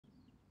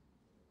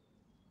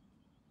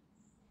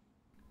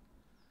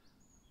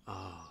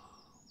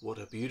What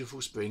a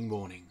beautiful spring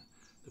morning.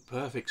 The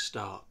perfect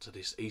start to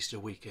this Easter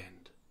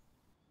weekend.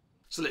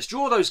 So let's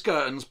draw those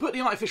curtains, put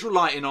the artificial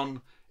lighting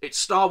on. It's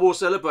Star Wars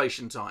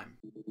celebration time.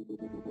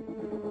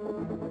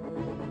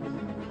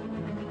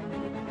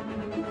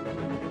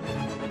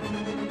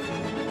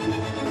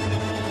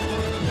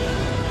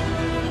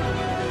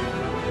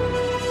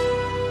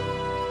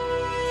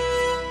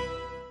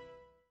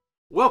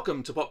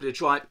 Welcome to Popular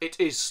Tribe. It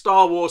is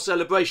Star Wars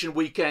celebration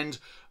weekend.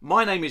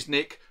 My name is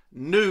Nick.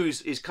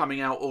 News is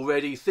coming out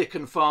already, thick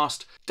and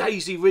fast.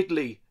 Daisy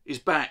Ridley is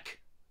back.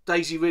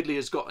 Daisy Ridley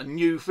has got a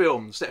new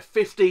film set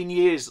 15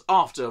 years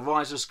after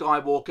Rise of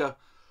Skywalker.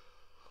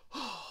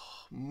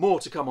 More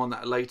to come on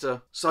that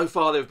later. So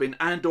far there have been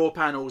Andor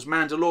panels,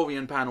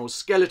 Mandalorian panels,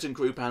 Skeleton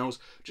Crew panels.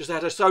 Just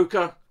had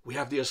Ahsoka. We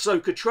have the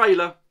Ahsoka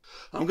trailer.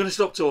 I'm going to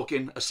stop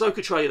talking.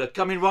 Ahsoka trailer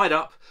coming right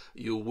up.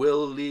 You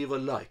will leave a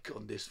like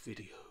on this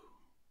video.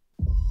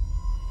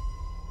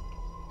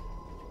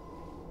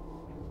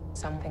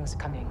 Something's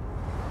coming.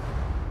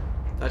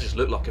 That just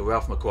looked like a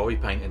Ralph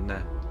McQuarrie painting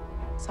there.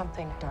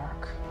 Something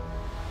dark.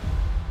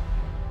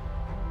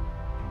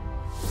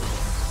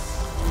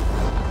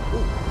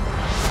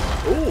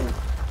 Ooh. Ooh.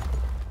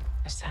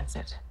 I sense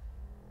it.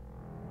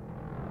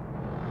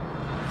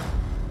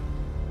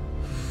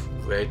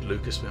 Red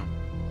Lucasfilm.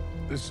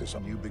 This is a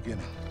new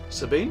beginning.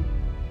 Sabine?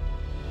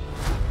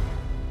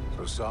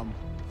 For some,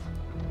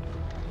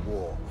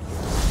 war.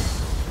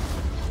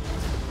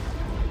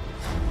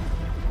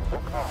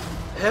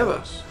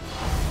 Hera.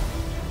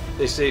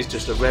 This is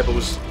just a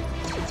Rebels.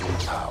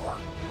 Power.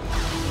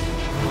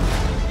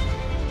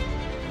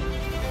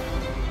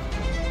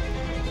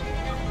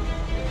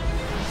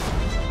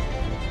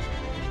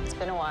 It's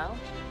been a while.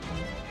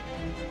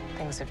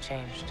 Things have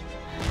changed.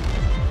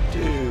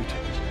 Dude.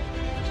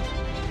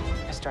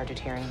 I started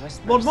hearing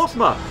whispers Mon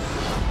Mothma.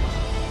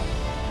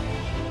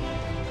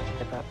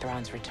 about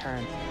Thrawn's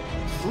return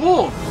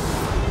Thrawn.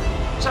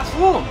 Is that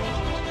Thrawn?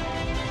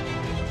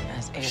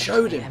 as heir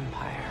Showed to the him.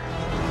 Empire.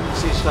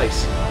 See his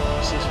face.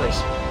 See his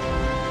face.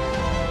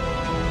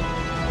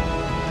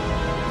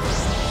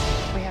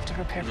 We have to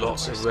prepare for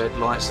Lots the of worst. red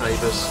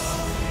lightsabers.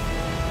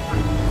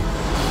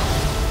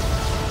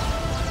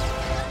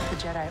 The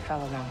Jedi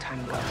fell a long time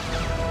ago.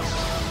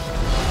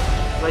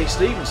 Ray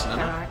Stevenson, There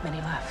isn't it? aren't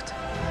many left.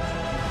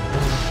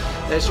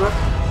 Ezra.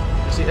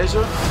 Is it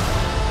Ezra?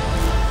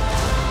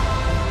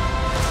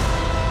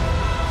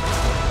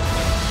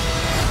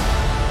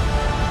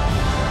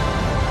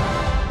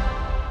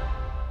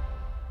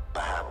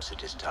 Perhaps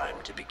it is time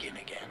to begin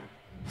again.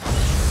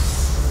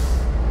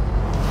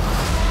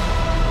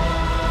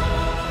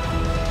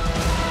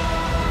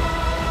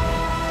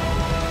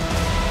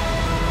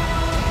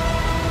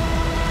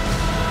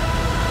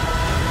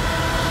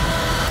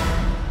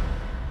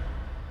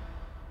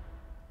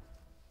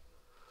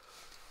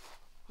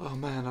 Oh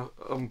man,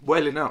 I'm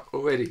welling up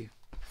already.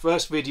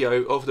 First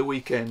video of the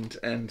weekend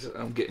and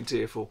I'm getting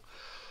tearful.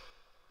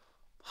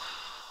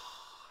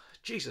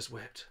 Jesus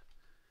wept.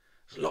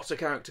 There's lots of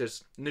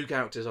characters, new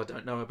characters I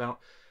don't know about.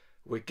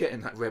 We're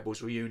getting that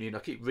Rebels reunion. I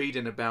keep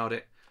reading about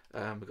it.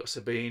 We've got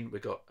Sabine,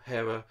 we've got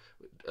Hera,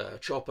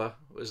 Chopper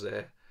was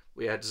there.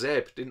 We had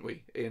Zeb, didn't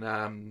we, in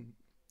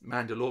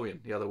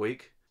Mandalorian the other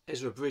week.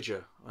 Ezra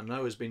Bridger, I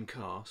know has been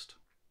cast.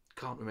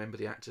 Can't remember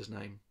the actor's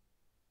name.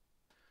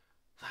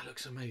 That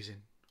looks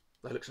amazing.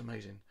 That looks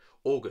amazing.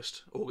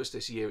 August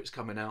this year it's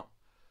coming out.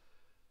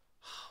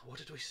 What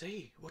did we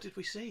see? What did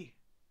we see?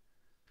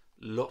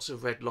 Lots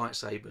of red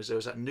lightsabers. There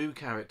was that new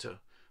character.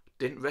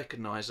 Didn't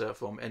recognise her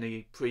from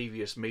any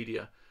previous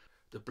media.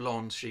 The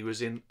blonde, she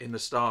was in the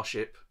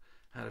starship.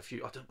 Had a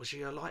few. Was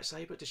she a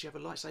lightsaber? Did she have a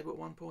lightsaber at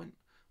one point?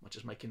 Am I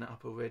just making that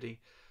up already?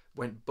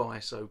 Went by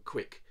so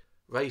quick.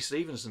 Ray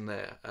Stevenson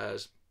there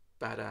as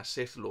badass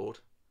Sith Lord.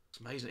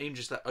 It's amazing. Even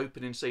just that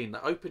opening scene,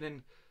 that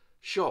opening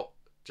shot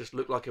just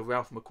looked like a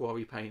Ralph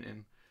McQuarrie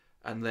painting.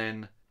 And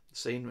then the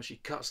scene where she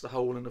cuts the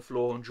hole in the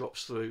floor and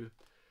drops through.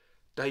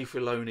 Dave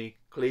Filoni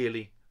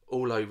clearly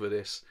all over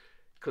this.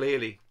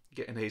 Clearly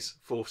getting his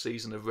 4th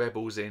season of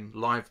Rebels in.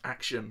 Live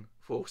action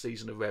 4th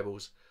season of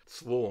Rebels.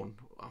 Thrawn.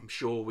 I'm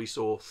sure we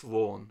saw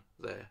Thrawn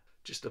there.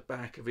 Just the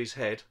back of his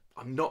head.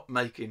 I'm not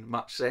making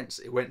much sense.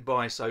 It went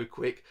by so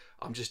quick.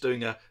 I'm just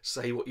doing a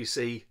say what you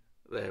see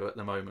there at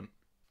the moment.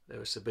 There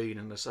was Sabine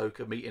and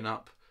Ahsoka meeting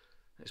up.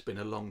 It's been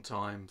a long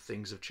time.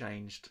 Things have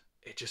changed.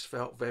 It just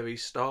felt very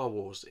Star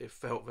Wars. It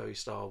felt very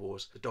Star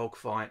Wars. The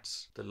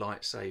dogfights, the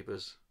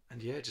lightsabers.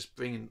 And yeah, just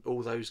bringing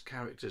all those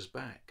characters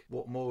back.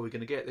 What more are we going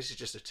to get? This is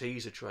just a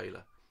teaser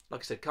trailer.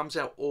 Like I said, comes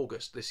out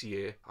August this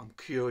year. I'm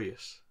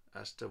curious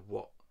as to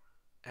what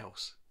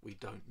else we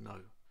don't know.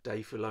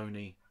 Dave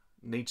Filoni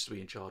needs to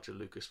be in charge of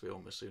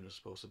Lucasfilm as soon as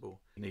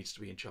possible. He needs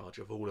to be in charge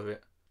of all of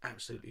it.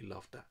 Absolutely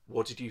loved that.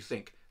 What did you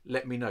think?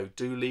 Let me know.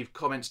 Do leave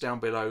comments down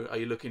below. Are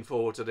you looking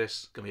forward to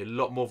this? Going to be a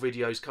lot more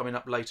videos coming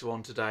up later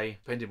on today,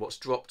 depending what's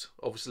dropped,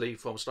 obviously,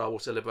 from Star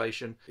Wars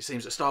Celebration. It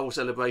seems that Star Wars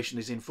Celebration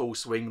is in full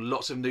swing.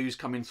 Lots of news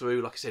coming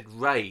through. Like I said,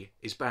 Ray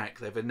is back.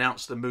 They've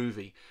announced the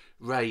movie.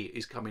 Ray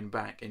is coming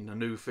back in a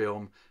new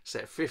film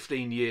set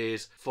 15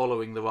 years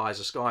following the rise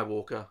of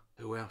Skywalker.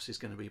 Who else is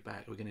going to be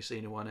back? Are we going to see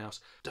anyone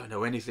else? Don't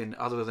know anything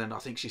other than I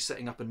think she's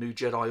setting up a new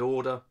Jedi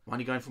Order. I'm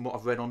only going from what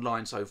I've read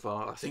online so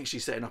far. I think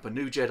she's setting up a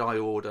new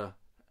Jedi Order,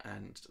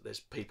 and there's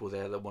people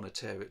there that want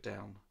to tear it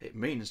down. It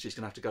means she's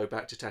going to have to go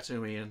back to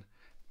Tatooine and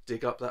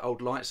dig up that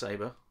old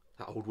lightsaber.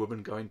 That old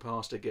woman going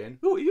past again.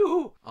 Who are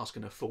you?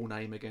 Asking her full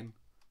name again.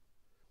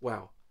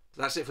 Wow.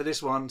 That's it for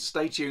this one.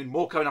 Stay tuned.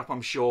 More coming up,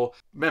 I'm sure.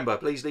 Remember,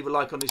 please leave a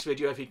like on this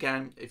video if you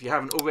can. If you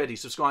haven't already,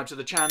 subscribe to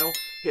the channel.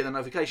 Hit the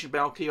notification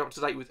bell. Keep up to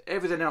date with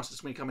everything else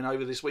that's been coming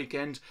over this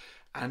weekend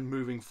and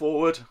moving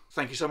forward.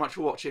 Thank you so much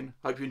for watching.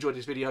 Hope you enjoyed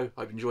this video.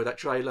 Hope you enjoyed that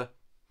trailer.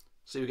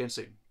 See you again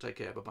soon. Take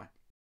care. Bye-bye.